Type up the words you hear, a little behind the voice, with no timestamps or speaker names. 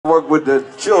worked with the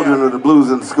children of the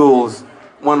Blues in Schools,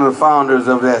 one of the founders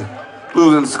of that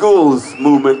Blues in Schools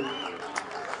movement.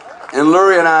 And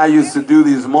Lurrie and I used to do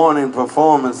these morning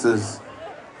performances.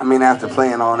 I mean, after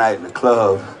playing all night in the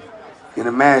club. You can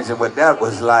imagine what that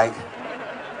was like.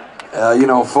 You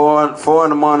know, 4 in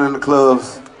the morning in the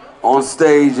clubs, on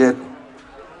stage at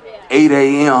 8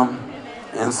 a.m.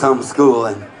 in some school.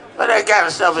 But that kind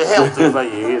of stuff is healthy for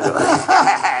you.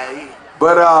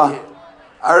 But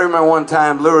I remember one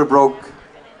time Lurrie broke,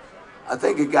 I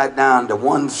think it got down to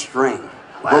 1 string.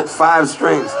 Broke 5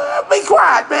 strings. Be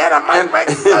quiet, man. I might make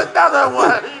another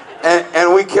one.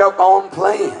 And we kept on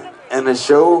playing. And the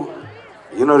show,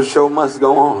 you know, the show must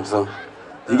go on. So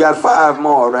you got 5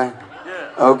 more, right?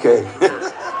 Yeah. Okay.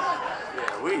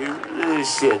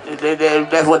 Shit.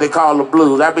 That's what they call the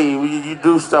blues. I mean, you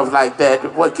do stuff like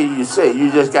that, what can you say?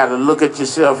 You just got to look at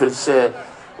yourself and say,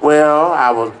 well,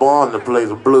 I was born to play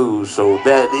the blues, so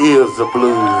that is the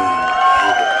blues.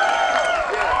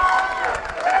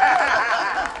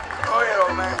 Go ahead,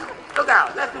 old man. Look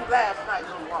out. Let's do last night's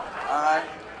walk. All right.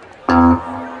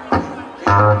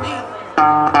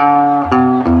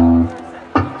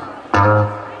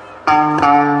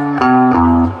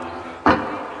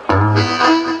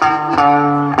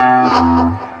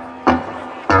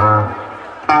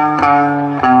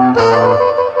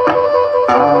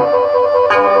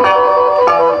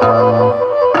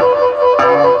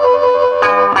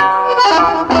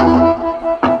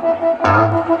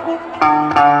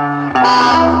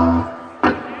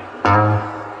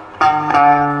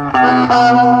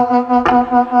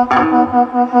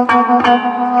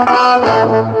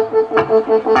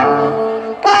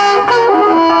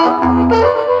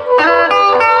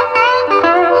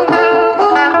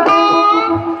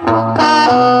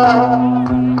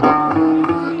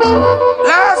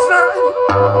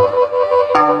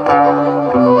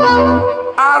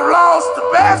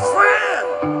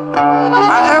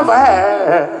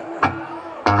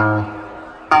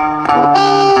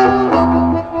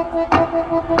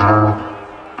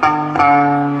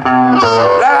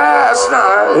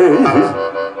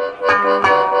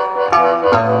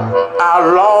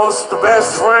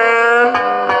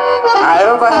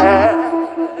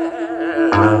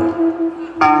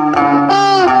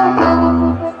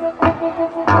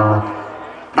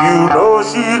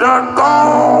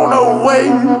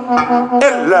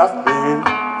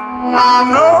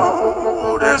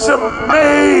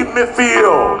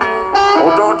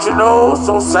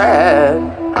 So sad.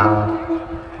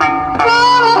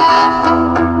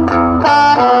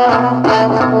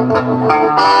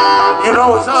 You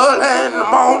know it's early in the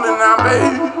morning now,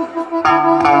 baby,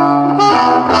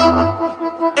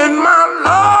 and my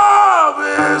love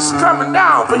is coming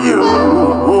down for you.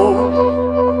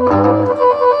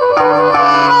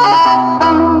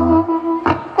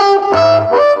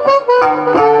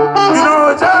 You know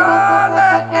it's early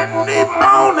in the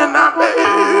morning now,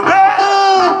 baby,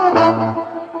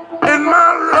 and my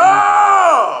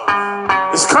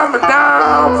love is coming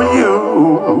down for you.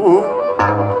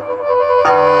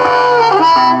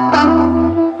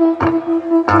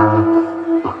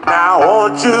 Now I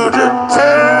want you to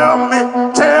tell me,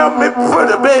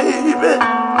 pretty baby,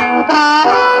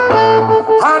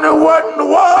 honey, what in the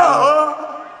world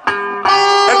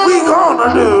are we gonna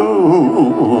do?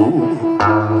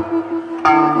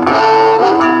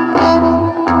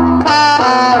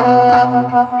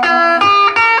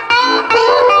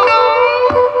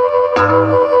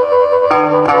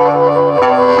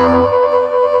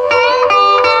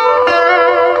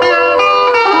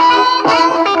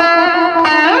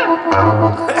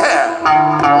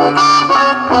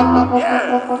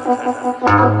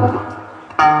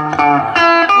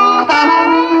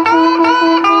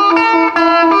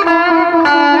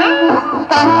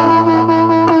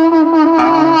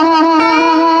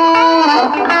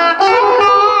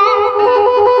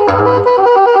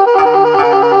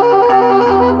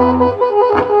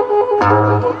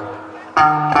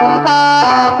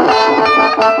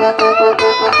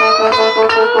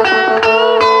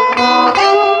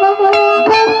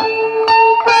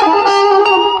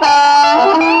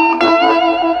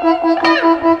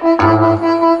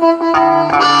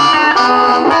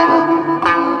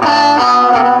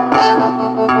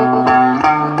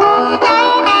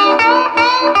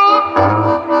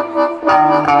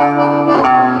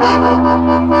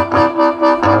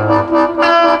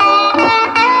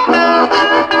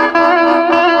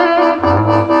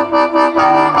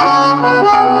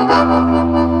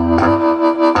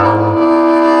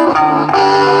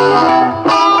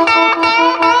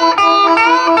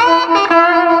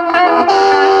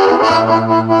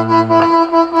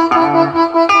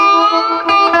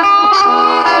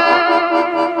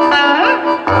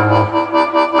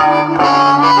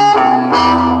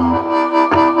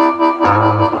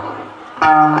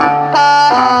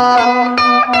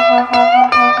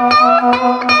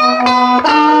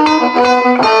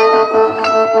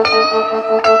 Break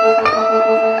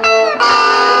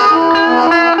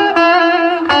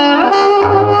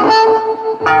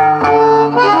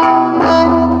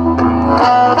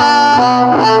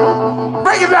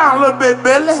it down a little bit,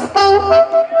 Billy.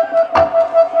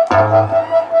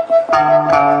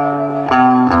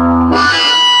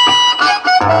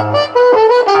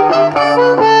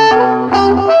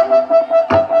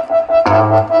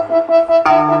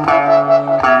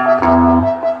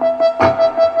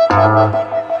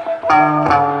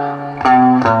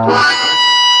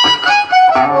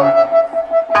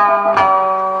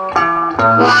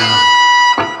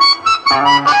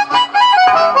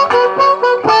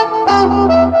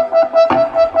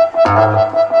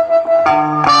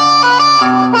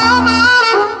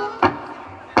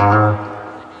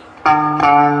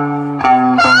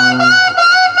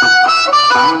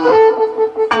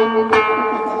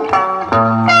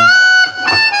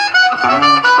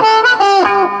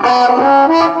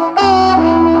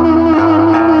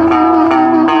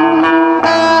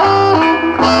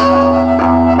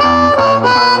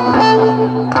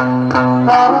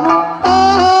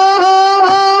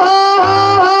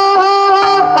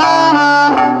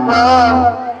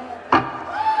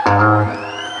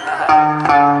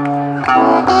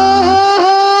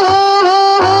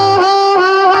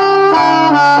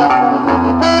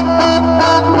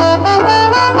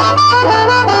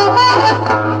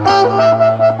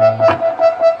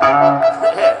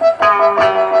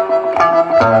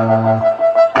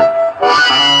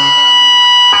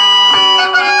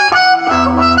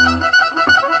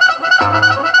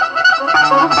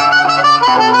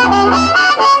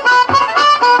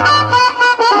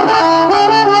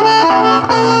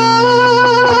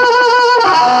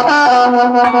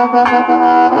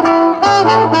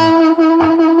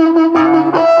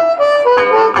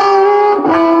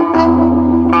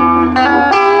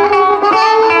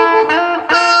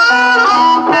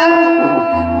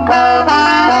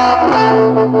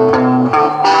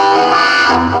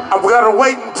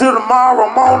 Tomorrow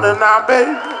morning now,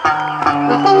 baby.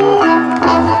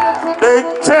 They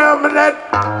tell me that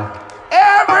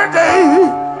every day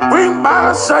bring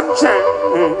by sunshine.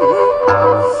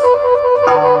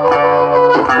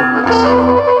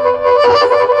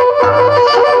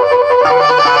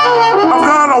 I'm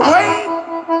gonna wait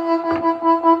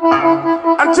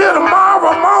until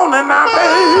tomorrow morning now,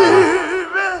 baby.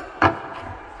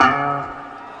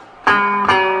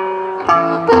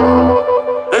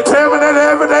 They tell me that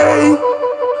every day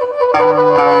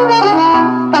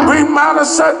bring by the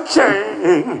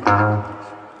sunshine.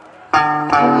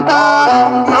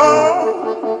 Know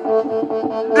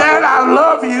that I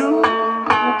love you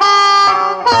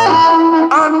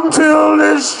until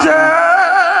it's just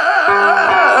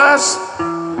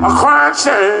a crying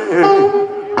shame.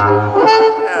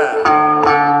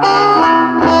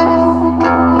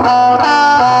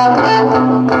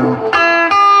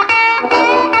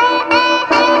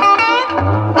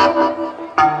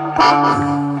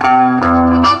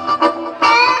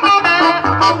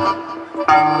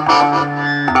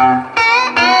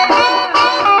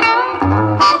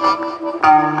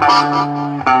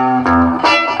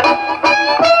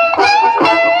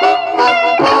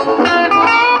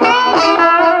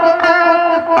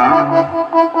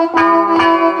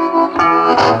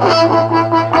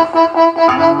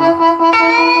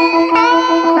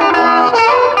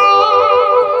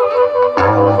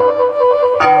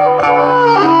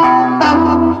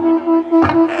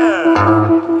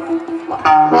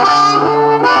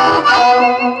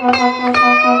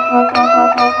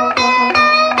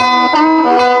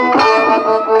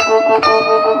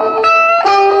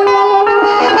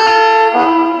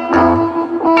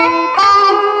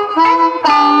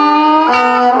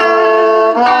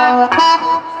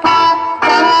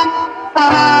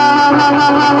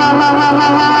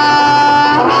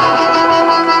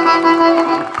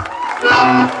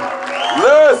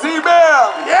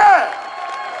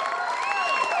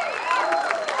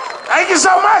 Thank you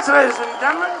so much, ladies and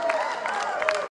gentlemen.